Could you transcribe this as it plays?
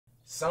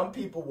Some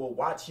people will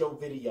watch your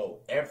video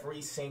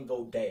every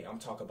single day. I'm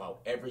talking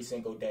about every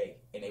single day,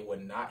 and they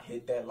would not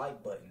hit that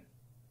like button.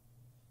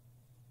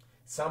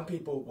 Some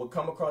people will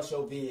come across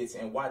your vids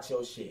and watch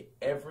your shit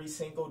every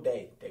single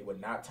day. They would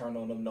not turn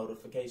on them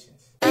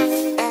notifications.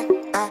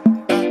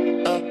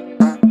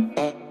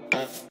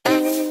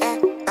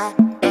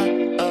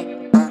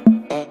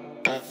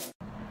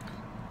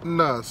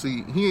 Nah,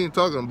 see, he ain't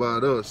talking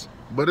about us.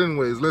 But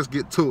anyways, let's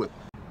get to it.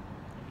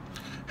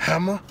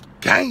 Hammer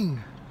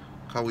gang.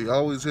 How we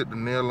always hit the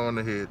nail on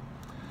the head.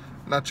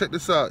 Now check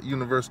this out,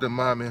 University of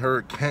Miami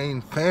Hurricane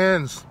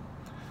fans.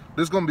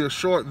 This is going to be a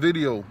short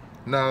video.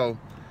 Now,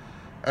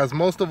 as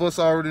most of us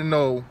already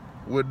know,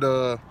 with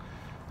the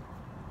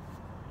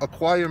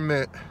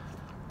acquirement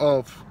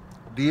of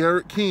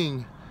De'Aaron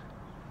King,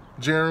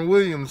 Jarren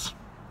Williams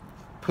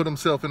put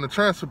himself in the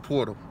transfer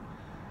portal.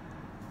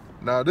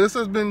 Now, this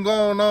has been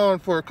going on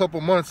for a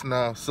couple months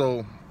now,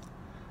 so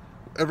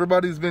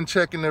everybody's been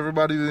checking,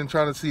 everybody's been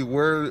trying to see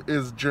where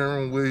is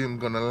Jarren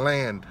Williams going to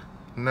land.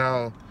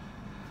 Now,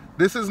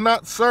 this is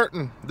not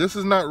certain. This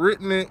is not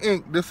written in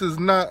ink. This is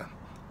not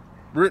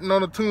written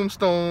on a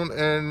tombstone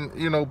and,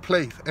 you know,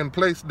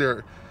 placed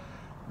there.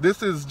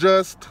 This is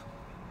just,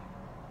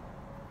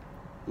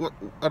 what,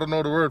 I don't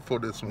know the word for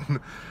this one.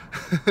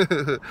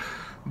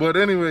 But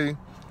anyway,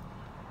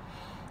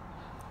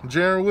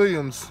 Jarren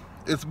Williams,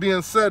 it's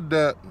being said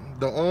that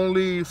the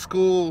only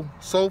school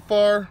so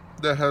far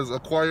that has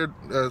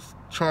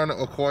trying to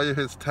acquire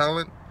his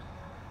talent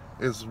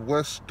is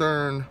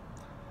Western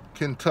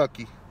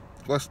Kentucky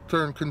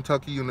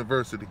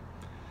University.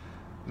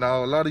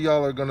 Now, a lot of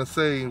y'all are gonna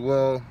say,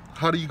 well,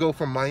 how do you go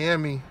from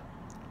Miami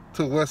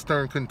to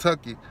Western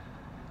Kentucky?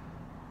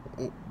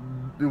 It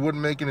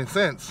wouldn't make any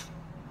sense.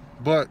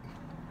 But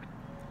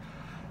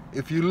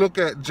if you look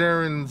at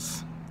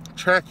Jarren's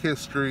track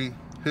history,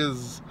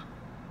 his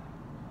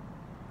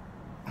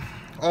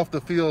off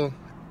the field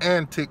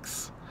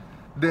antics,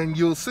 then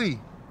you'll see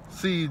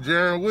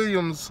Jarren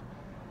Williams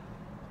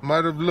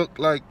might have looked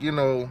like, you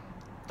know,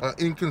 an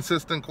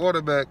inconsistent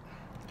quarterback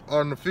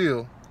on the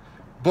field,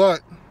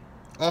 but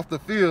off the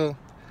field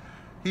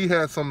he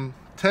had some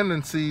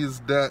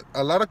tendencies that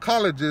a lot of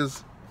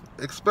colleges,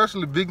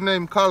 especially big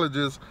name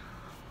colleges,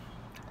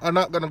 are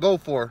not going to go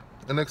for.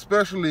 And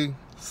especially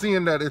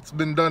seeing that it's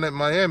been done at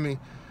Miami,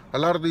 a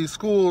lot of these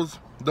schools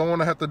don't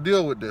want to have to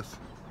deal with this.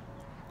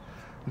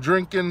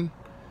 Drinking,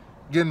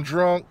 getting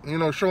drunk, you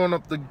know, showing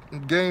up the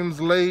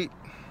games late.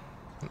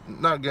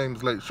 Not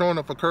games late, showing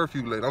up for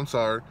curfew late, I'm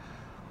sorry.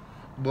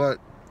 But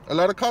a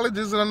lot of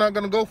colleges are not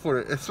going to go for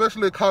it,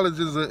 especially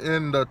colleges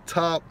in the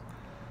top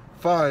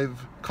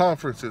 5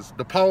 conferences,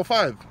 the Power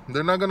 5.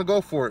 They're not going to go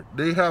for it.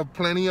 They have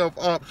plenty of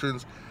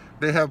options.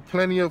 They have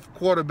plenty of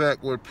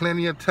quarterback with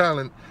plenty of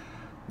talent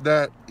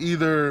that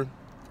either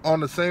on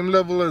the same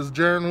level as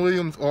Jarren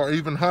Williams or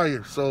even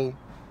higher. So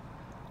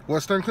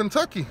Western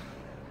Kentucky,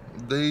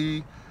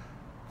 they,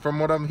 from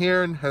what I'm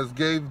hearing, has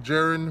gave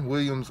Jarren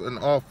Williams an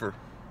offer.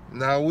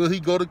 Now, will he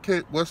go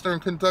to Western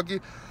Kentucky?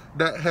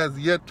 That has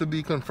yet to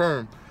be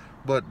confirmed.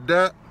 But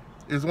that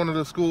is one of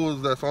the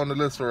schools that's on the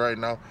list for right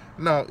now.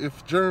 Now,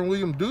 if Jarren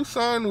Williams do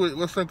sign with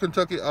Western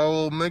Kentucky, I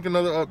will make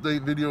another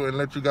update video and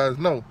let you guys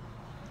know.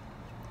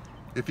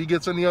 If he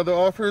gets any other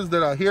offers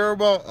that I hear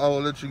about, I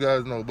will let you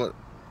guys know. But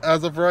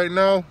as of right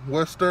now,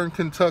 Western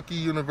Kentucky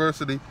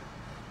University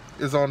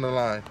is on the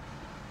line.